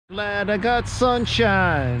Glad I got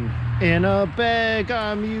sunshine in a bag.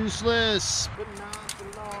 I'm useless, but not for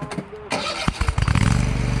long.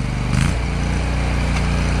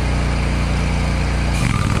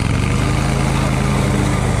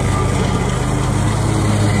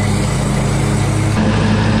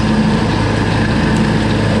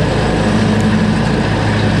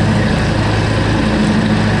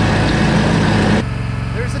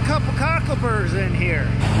 There's a couple cockleburrs in here.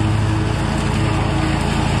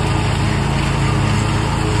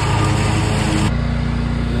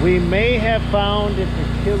 We may have found its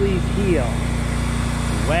Achilles heel.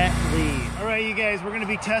 Wet lead. All right, you guys, we're gonna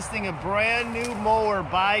be testing a brand new mower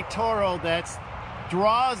by Toro that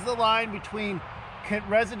draws the line between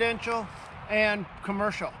residential and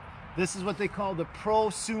commercial. This is what they call the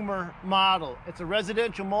prosumer model. It's a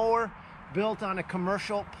residential mower built on a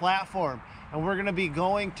commercial platform. And we're gonna be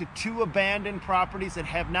going to 2 abandoned properties that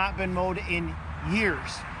have not been mowed in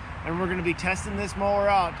years. And we're gonna be testing this mower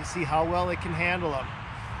out to see how well it can handle them.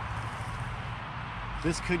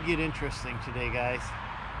 This could get interesting today, guys.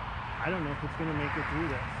 I don't know if it's gonna make it through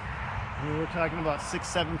this. I mean, we're talking about 6,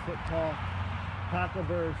 7 foot tall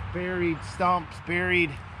cockleburrs, buried stumps, buried.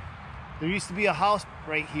 There used to be a house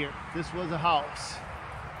right here. This was a house,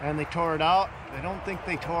 and they tore it out. I don't think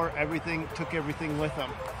they tore everything, took everything with them.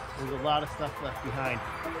 There's a lot of stuff left behind.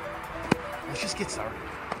 Let's just get started.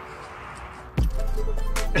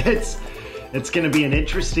 It's gonna be an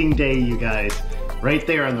interesting day, you guys. Right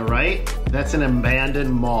there on the right, that's an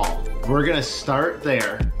abandoned mall. We're gonna start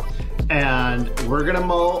there and we're gonna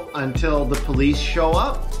mow until the police show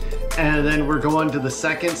up. And then we're going to the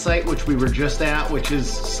second site, which we were just at, which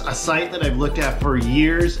is a site that I've looked at for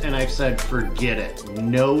years and I've said, forget it.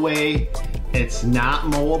 No way, it's not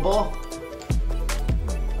mowable.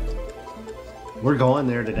 We're going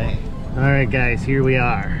there today. All right, guys, here we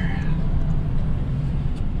are.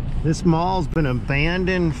 This mall's been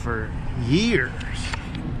abandoned for years.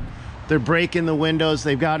 They're breaking the windows.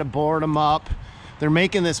 They've got to board them up. They're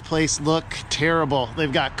making this place look terrible.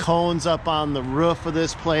 They've got cones up on the roof of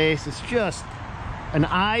this place. It's just an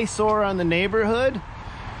eyesore on the neighborhood.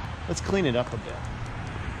 Let's clean it up a bit.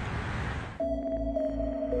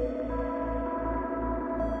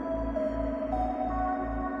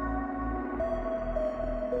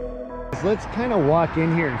 Let's kind of walk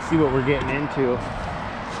in here and see what we're getting into.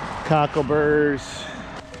 Cockleburrs.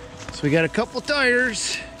 So we got a couple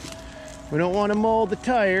tires. We don't want to mold the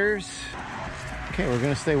tires. Okay, we're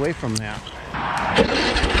gonna stay away from that.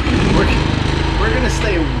 We're gonna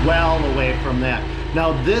stay well away from that.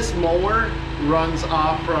 Now this mower runs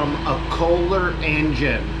off from a Kohler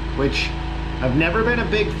engine, which I've never been a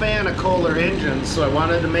big fan of Kohler engines, so I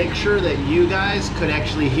wanted to make sure that you guys could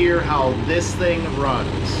actually hear how this thing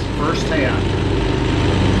runs firsthand.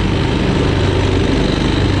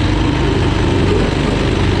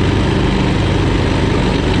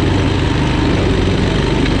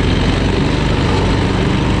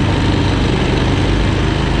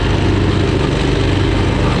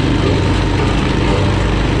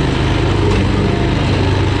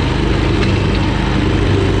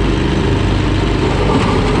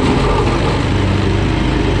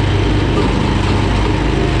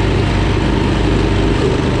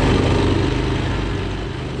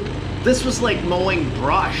 This was like mowing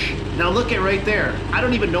brush. Now look at right there. I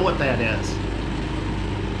don't even know what that is.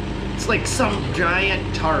 It's like some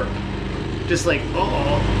giant tarp. Just like,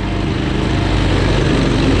 uh-oh.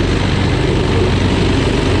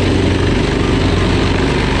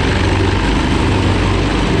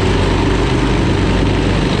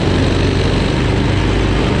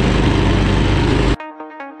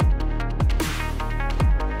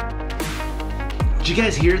 Did you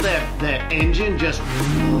guys hear that engine just...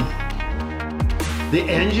 The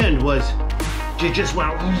engine was, it just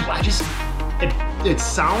went, it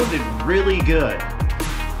sounded really good.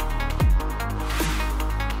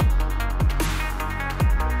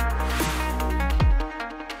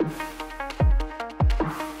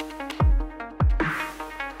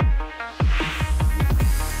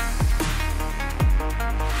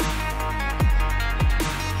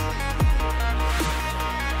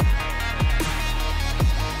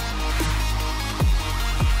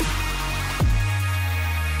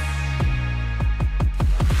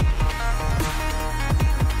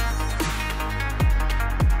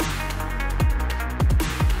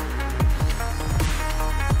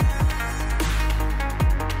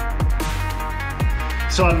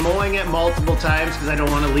 So I'm mowing it multiple times because I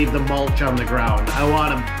don't want to leave the mulch on the ground. I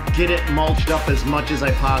want to get it mulched up as much as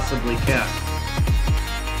I possibly can.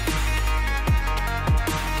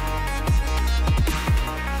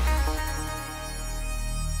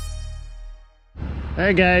 All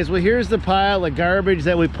right, guys, well, here's the pile of garbage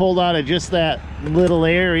that we pulled out of just that little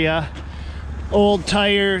area. Old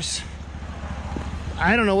tires.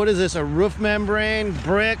 I don't know, what is this? A roof membrane,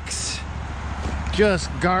 bricks, just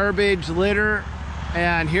garbage, litter.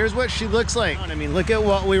 And here's what she looks like. I mean, look at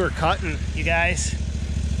what we were cutting, you guys.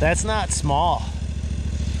 That's not small.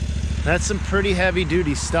 That's some pretty heavy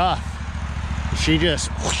duty stuff. She just,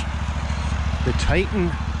 the Titan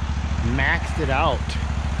maxed it out.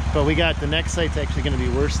 But we got the next site's actually gonna be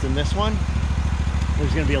worse than this one.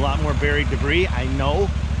 There's gonna be a lot more buried debris, I know.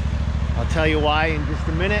 I'll tell you why in just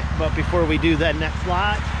a minute, but before we do that next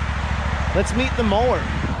lot, let's meet the mower.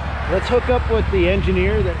 Let's hook up with the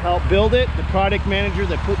engineer that helped build it, the product manager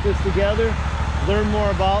that put this together, learn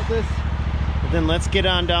more about this, and then let's get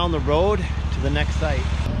on down the road to the next site.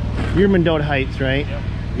 You're Mendota Heights, right? Yep.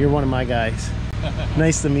 You're one of my guys.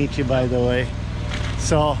 Nice to meet you, by the way.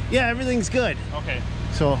 So, yeah, everything's good. Okay.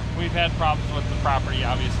 So we've had problems with the property,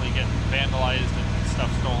 obviously getting vandalized and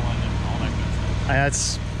stuff stolen and all that good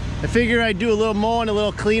stuff. I figure I'd do a little mowing, a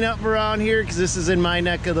little cleanup around here because this is in my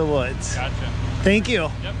neck of the woods. Gotcha. Thank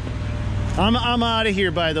you. Yep. I'm out of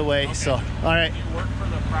here, by the way. Okay. So, all right. Do you work for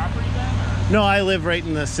the property then? Or? No, I live right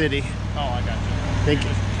in the city. Oh, I got you. Thank you.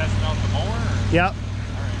 Just testing out the mower? Or? Yep.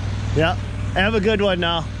 All right. Yep. Have a good one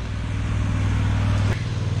now.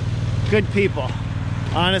 Good people.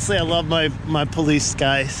 Honestly, I love my police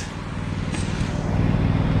guys.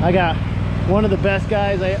 I got one of the best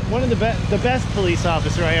guys, the best police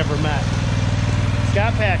officer I ever met.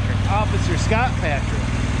 Scott Patrick, Officer Scott Patrick.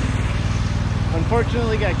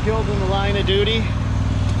 Unfortunately got killed in the line of duty.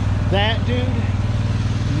 That dude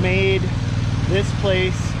made this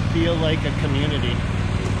place feel like a community.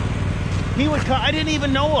 He would come, I didn't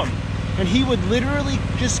even know him, and he would literally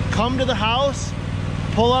just come to the house,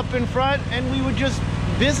 pull up in front, and we would just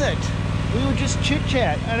visit. We would just chit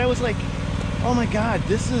chat, and I was like, oh my God,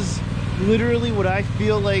 this is literally what I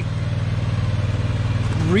feel like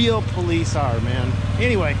real police are, man.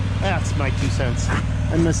 Anyway, that's my 2 cents.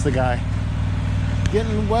 I miss the guy.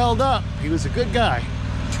 Getting welled up. He was a good guy.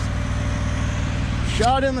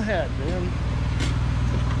 Shot in the head, man.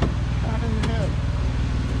 Shot in the head.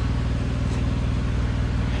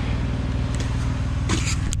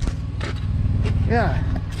 Yeah.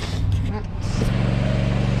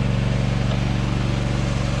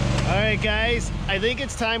 All right, guys, I think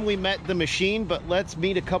it's time we met the machine, but let's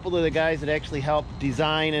meet a couple of the guys that actually helped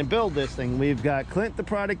design and build this thing. We've got Clint, the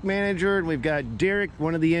product manager, and we've got Derek,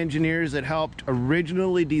 one of the engineers that helped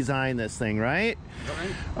originally design this thing, right?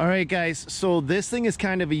 All right, guys, so this thing is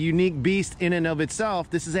kind of a unique beast in and of itself.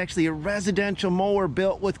 This is actually a residential mower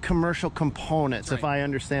built with commercial components, if I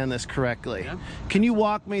understand this correctly. Yeah. Can you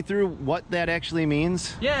walk me through what that actually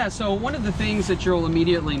means? Yeah, so one of the things that you'll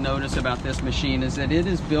immediately notice about this machine is that it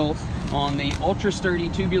is built on the ultra sturdy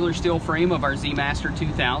tubular steel frame of our Z Master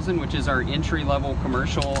 2000, which is our entry-level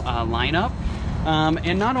commercial lineup.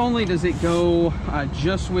 And not only does it go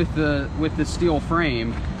just with the steel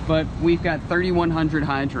frame, but we've got 3100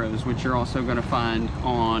 hydros, which you're also going to find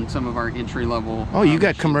on some of our entry-level. Oh, you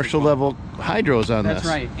got commercial-level hydros on this. That's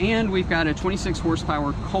right. And we've got a 26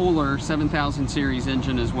 horsepower Kohler 7000 series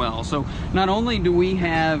engine as well. So not only do we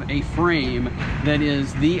have a frame that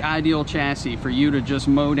is the ideal chassis for you to just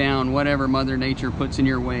mow down whatever Mother Nature puts in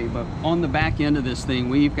your way, but on the back end of this thing,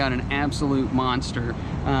 we've got an absolute monster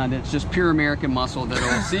that's just pure American muscle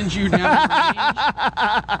that'll send you down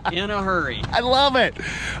the range in a hurry. I love it.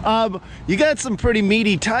 You got some pretty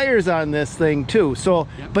meaty tires on this thing too. So,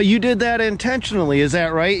 yep. But you did that intentionally, is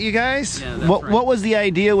that right, you guys? Yeah, that's right. What was the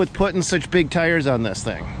idea with putting such big tires on this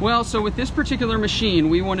thing? Well, so with this particular machine,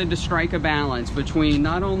 we wanted to strike a balance between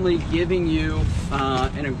not only giving you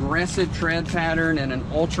an aggressive tread pattern and an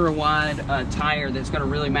ultra wide tire that's going to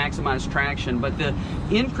really maximize traction, but the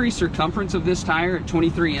increased circumference of this tire at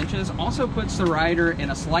 23 inches also puts the rider in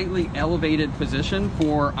a slightly elevated position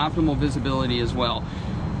for optimal visibility as well.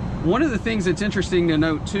 One of the things that's interesting to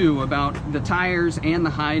note too about the tires and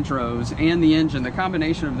the hydros and the engine, the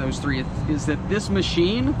combination of those three, is that this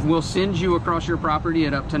machine will send you across your property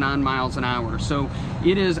at up to 9 miles an hour. So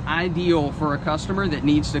it is ideal for a customer that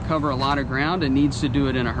needs to cover a lot of ground and needs to do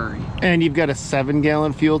it in a hurry. And you've got a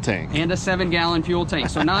 7-gallon fuel tank. And a 7-gallon fuel tank.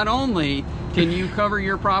 So not only can you cover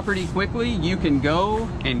your property quickly, you can go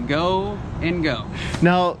and go and go.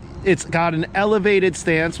 Now, It's got an elevated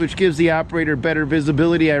stance, which gives the operator better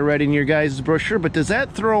visibility, I read in your guys' brochure, but does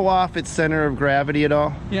that throw off its center of gravity at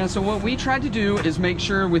all? Yeah, so what we tried to do is make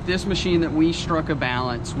sure with this machine that we struck a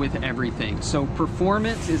balance with everything. So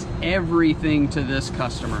performance is everything to this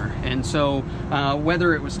customer. And so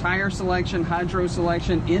whether it was tire selection, hydro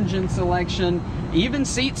selection, engine selection, even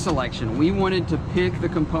seat selection, we wanted to pick the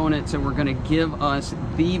components that were going to give us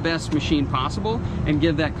the best machine possible and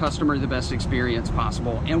give that customer the best experience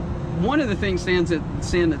possible. And one of the things, Stan,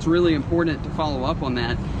 that's really important to follow up on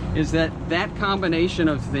that is that combination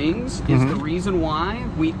of things is the reason why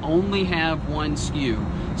we only have one SKU.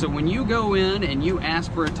 So when you go in and you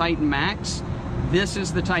ask for a Titan Max, this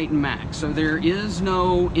is the Titan Max. So there is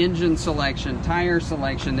no engine selection, tire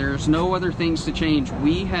selection, there's no other things to change.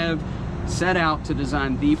 We have set out to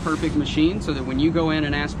design the perfect machine so that when you go in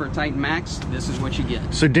and ask for a Titan Max, this is what you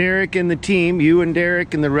get. So Derek and the team, you and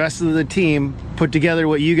Derek and the rest of the team put together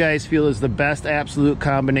what you guys feel is the best absolute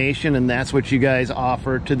combination, and that's what you guys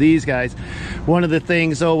offer to these guys. One of the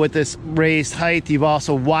things though with this raised height, you've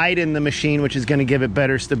also widened the machine, which is going to give it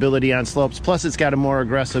better stability on slopes, plus it's got a more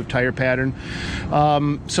aggressive tire pattern.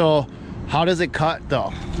 So how does it cut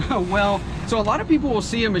though? Well, so a lot of people will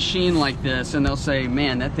see a machine like this and they'll say,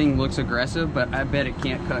 man, that thing looks aggressive, but I bet it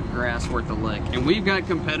can't cut grass worth a lick. And we've got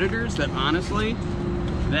competitors that honestly,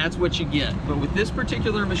 that's what you get. But with this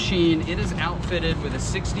particular machine, it is outfitted with a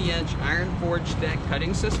 60-inch iron forged deck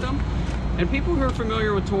cutting system. And people who are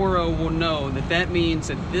familiar with Toro will know that that means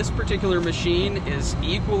that this particular machine is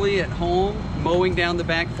equally at home mowing down the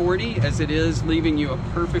back 40 as it is leaving you a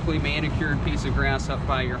perfectly manicured piece of grass up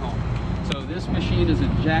by your home. So this machine is a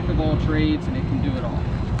jack of all trades and it can do it all.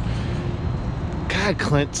 God,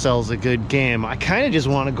 Clint sells a good game. I kind of just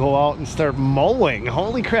want to go out and start mowing.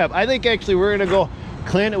 Holy crap. I think actually we're going to go.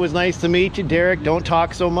 Clint, it was nice to meet you. Derek, don't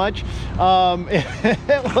talk so much.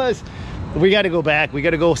 We got to go back. We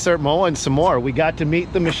got to go start mowing some more. We got to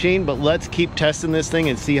meet the machine, but let's keep testing this thing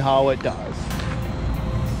and see how it does.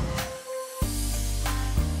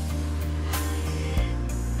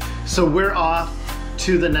 So we're off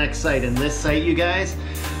to the next site, and this site, you guys,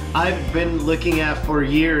 I've been looking at for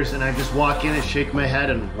years, and I just walk in and shake my head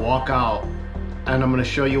and walk out. And I'm gonna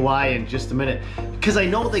show you why in just a minute. Because I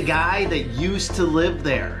know the guy that used to live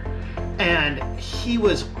there, and he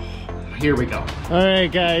was, here we go. All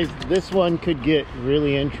right, guys, this one could get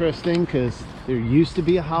really interesting because there used to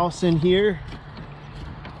be a house in here,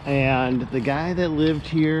 and the guy that lived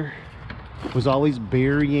here was always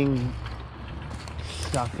burying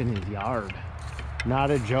stuff in his yard.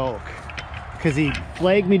 Not a joke. Because he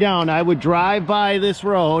flagged me down. I would drive by this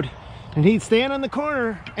road and he'd stand on the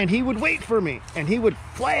corner and he would wait for me and he would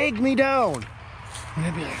flag me down. And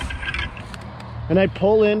I'd be like, and I'd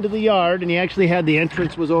pull into the yard, and he actually had the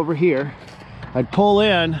entrance was over here. I'd pull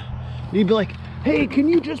in and he'd be like, hey, can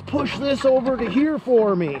you just push this over to here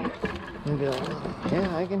for me? And I'd be like,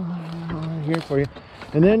 yeah, I can here for you.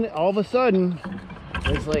 And then all of a sudden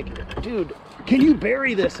it's like, dude, can you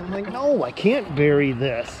bury this? I'm like, no, I can't bury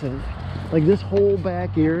this. And like this whole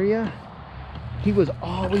back area, he was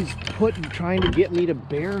always trying to get me to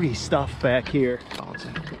bury stuff back here. All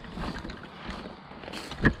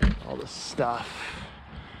this stuff.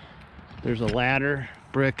 There's a ladder,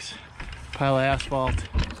 bricks, pile of asphalt,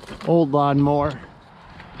 old lawnmower.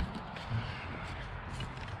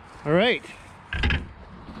 All right,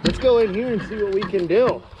 let's go in here and see what we can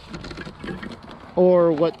do.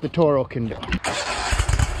 Or what the Toro can do.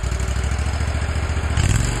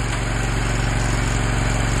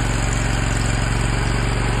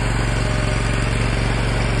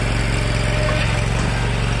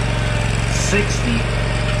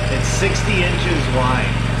 It's 60 inches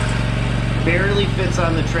wide. Barely fits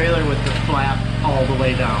on the trailer with the flap all the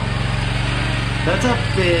way down. That's a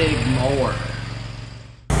big mower.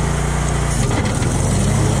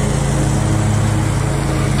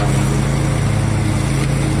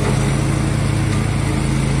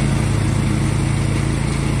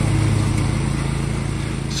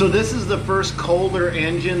 So this is the first Kohler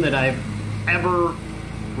engine that I've ever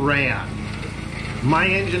ran. My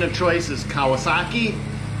engine of choice is Kawasaki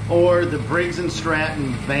or the Briggs &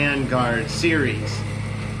 Stratton Vanguard series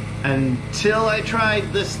until I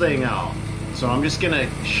tried this thing out. So I'm just gonna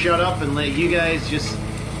shut up and let you guys just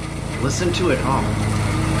listen to it hum.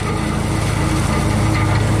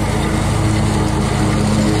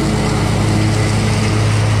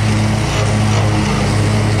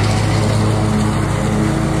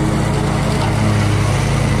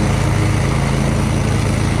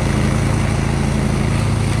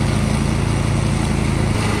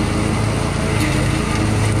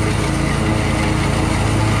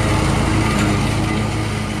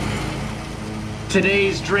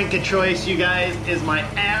 Today's drink of choice, you guys, is my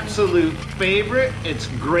absolute favorite. It's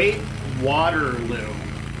Great Waterloo.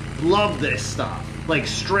 Love this stuff. Like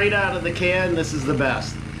straight out of the can, this is the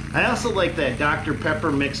best. I also like that Dr.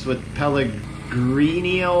 Pepper mixed with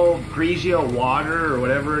Grigio water or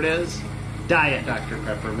whatever it is. Diet Dr.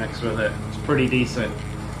 Pepper mixed with it. It's pretty decent.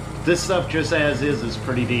 This stuff just as is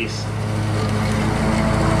pretty decent.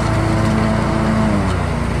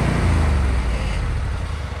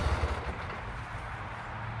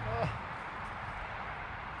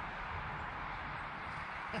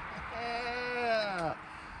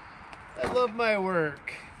 I love my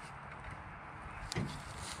work.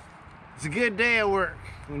 It's a good day at work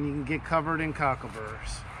when you can get covered in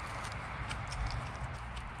cockleburrs.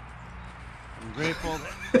 I'm grateful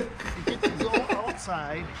that you get to go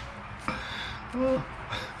outside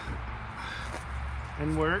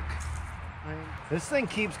and work. This thing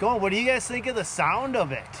keeps going. What do you guys think of the sound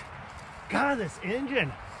of it? God, this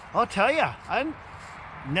engine. I'll tell you, I've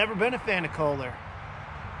never been a fan of Kohler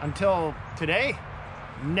until today.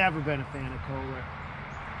 Never been a fan of Kohler.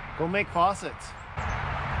 Go make faucets.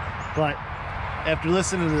 But after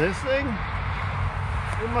listening to this thing,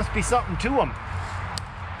 there must be something to them.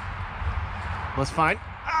 Let's find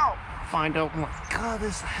out more. God,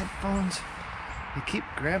 this headphones, they keep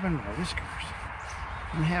grabbing my whiskers.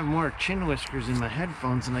 I have more chin whiskers in my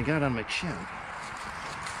headphones than I got on my chin.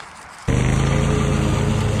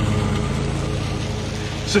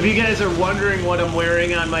 So if you guys are wondering what I'm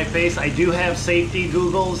wearing on my face, I do have safety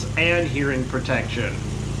goggles and hearing protection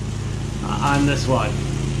on this one.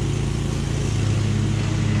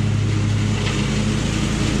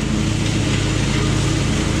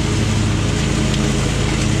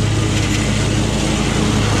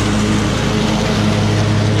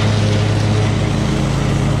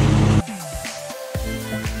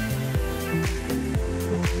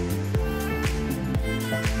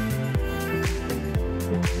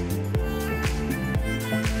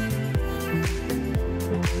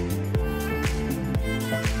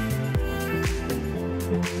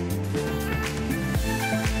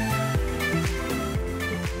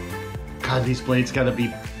 God, these blades gotta be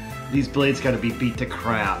beat to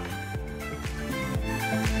crap.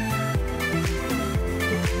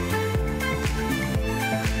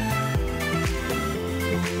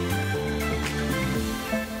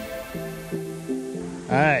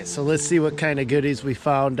 All right, so let's see what kind of goodies we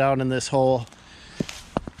found down in this hole.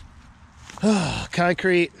 Oh,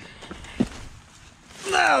 concrete.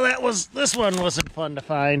 No, this one wasn't fun to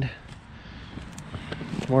find.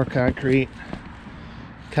 More concrete.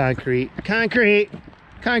 Concrete. I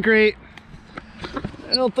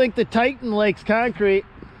don't think the Titan likes concrete,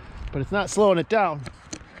 but it's not slowing it down.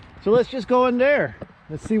 So let's just go in there.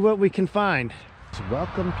 Let's see what we can find. So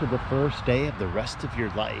welcome to the first day of the rest of your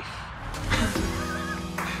life.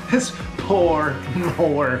 This poor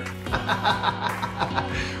mower.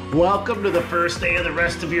 Welcome to the first day of the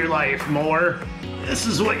rest of your life, mower. This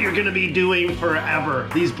is what you're gonna be doing forever.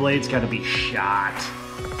 These blades gotta be shot.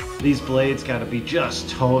 These blades gotta be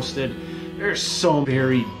just toasted. There's so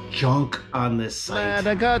very junk on this site. Glad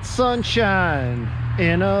I got sunshine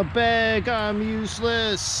in a bag. I'm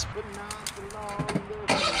useless, but not for long.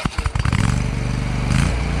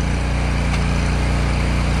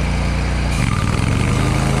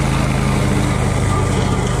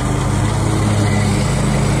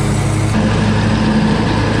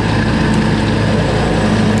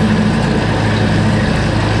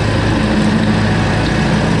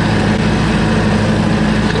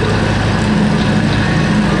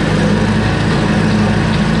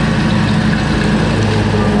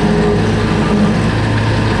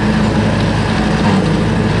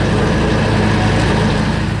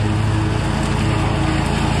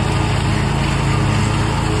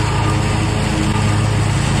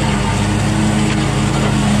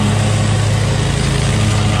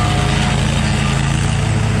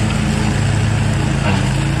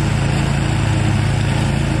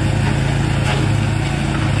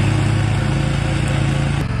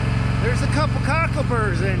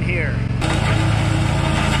 In here.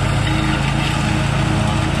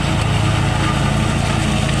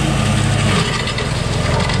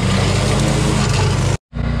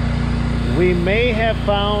 We may have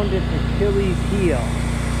found its Achilles heel.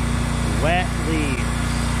 Wet leaves.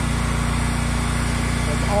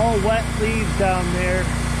 It's all wet leaves down there.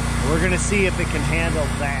 We're gonna see if it can handle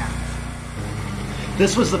that.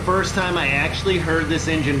 This was the first time I actually heard this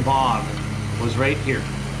engine bog. Was right here.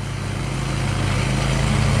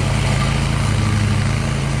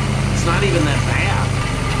 It's not even that bad.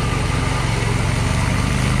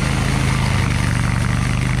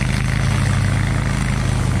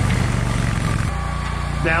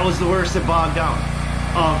 That was the worst that bogged down.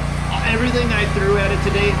 Everything I threw at it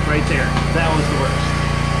today, right there, that was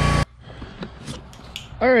the worst.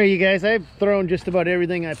 All right, you guys, I've thrown just about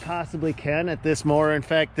everything I possibly can at this mower. In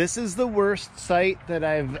fact, this is the worst site that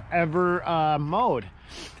I've ever mowed.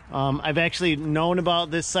 I've actually known about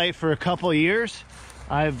this site for a couple years.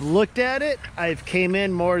 I've looked at it, I've came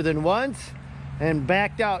in more than once and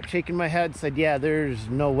backed out, shaking my head, said, yeah, there's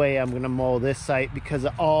no way I'm gonna mow this site because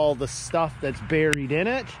of all the stuff that's buried in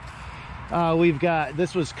it.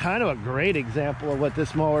 This was kind of a great example of what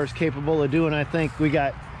this mower is capable of doing. I think we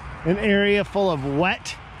got an area full of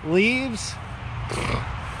wet leaves.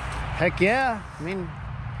 Heck yeah, I mean,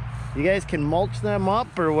 you guys can mulch them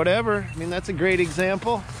up or whatever. I mean, that's a great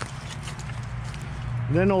example.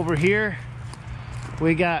 And then over here,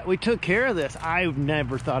 we took care of this. I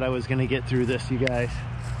never thought I was gonna get through this, you guys.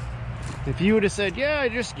 If you would have said, yeah,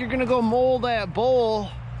 you're gonna go mow that bowl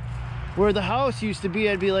where the house used to be,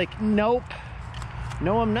 I'd be like, nope,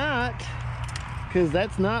 no I'm not, because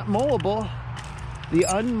that's not mowable. The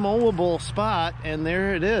unmowable spot, and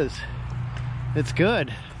there it is. It's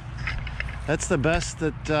good. That's the best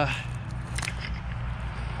that,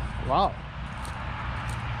 wow.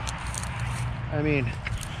 I mean,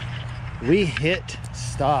 we hit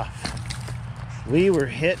stuff. We were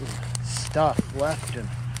hitting stuff left and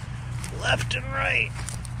right.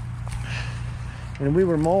 And we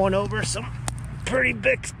were mowing over some pretty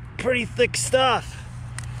thick stuff.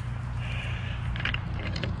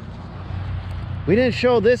 We didn't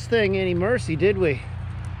show this thing any mercy, did we?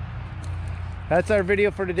 That's our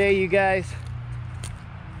video for today, you guys.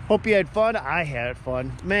 Hope you had fun. I had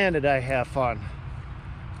fun. Man, did I have fun.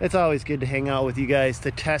 It's always good to hang out with you guys to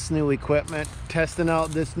test new equipment. Testing out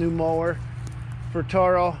this new mower for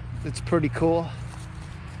Toro. It's pretty cool.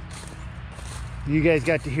 You guys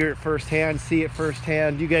got to hear it firsthand, see it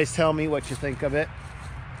firsthand. You guys tell me what you think of it.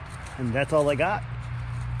 And that's all I got.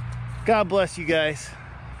 God bless you guys.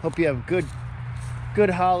 Hope you have good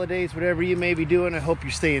holidays, whatever you may be doing. I hope you're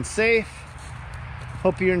staying safe.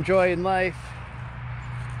 Hope you're enjoying life.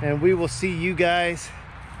 And we will see you guys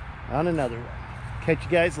on another one. Catch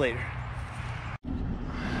you guys later.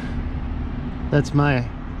 That's my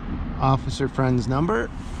officer friend's number.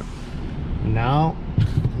 Now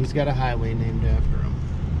he's got a highway named after him.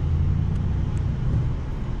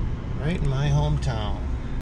 Right in my hometown.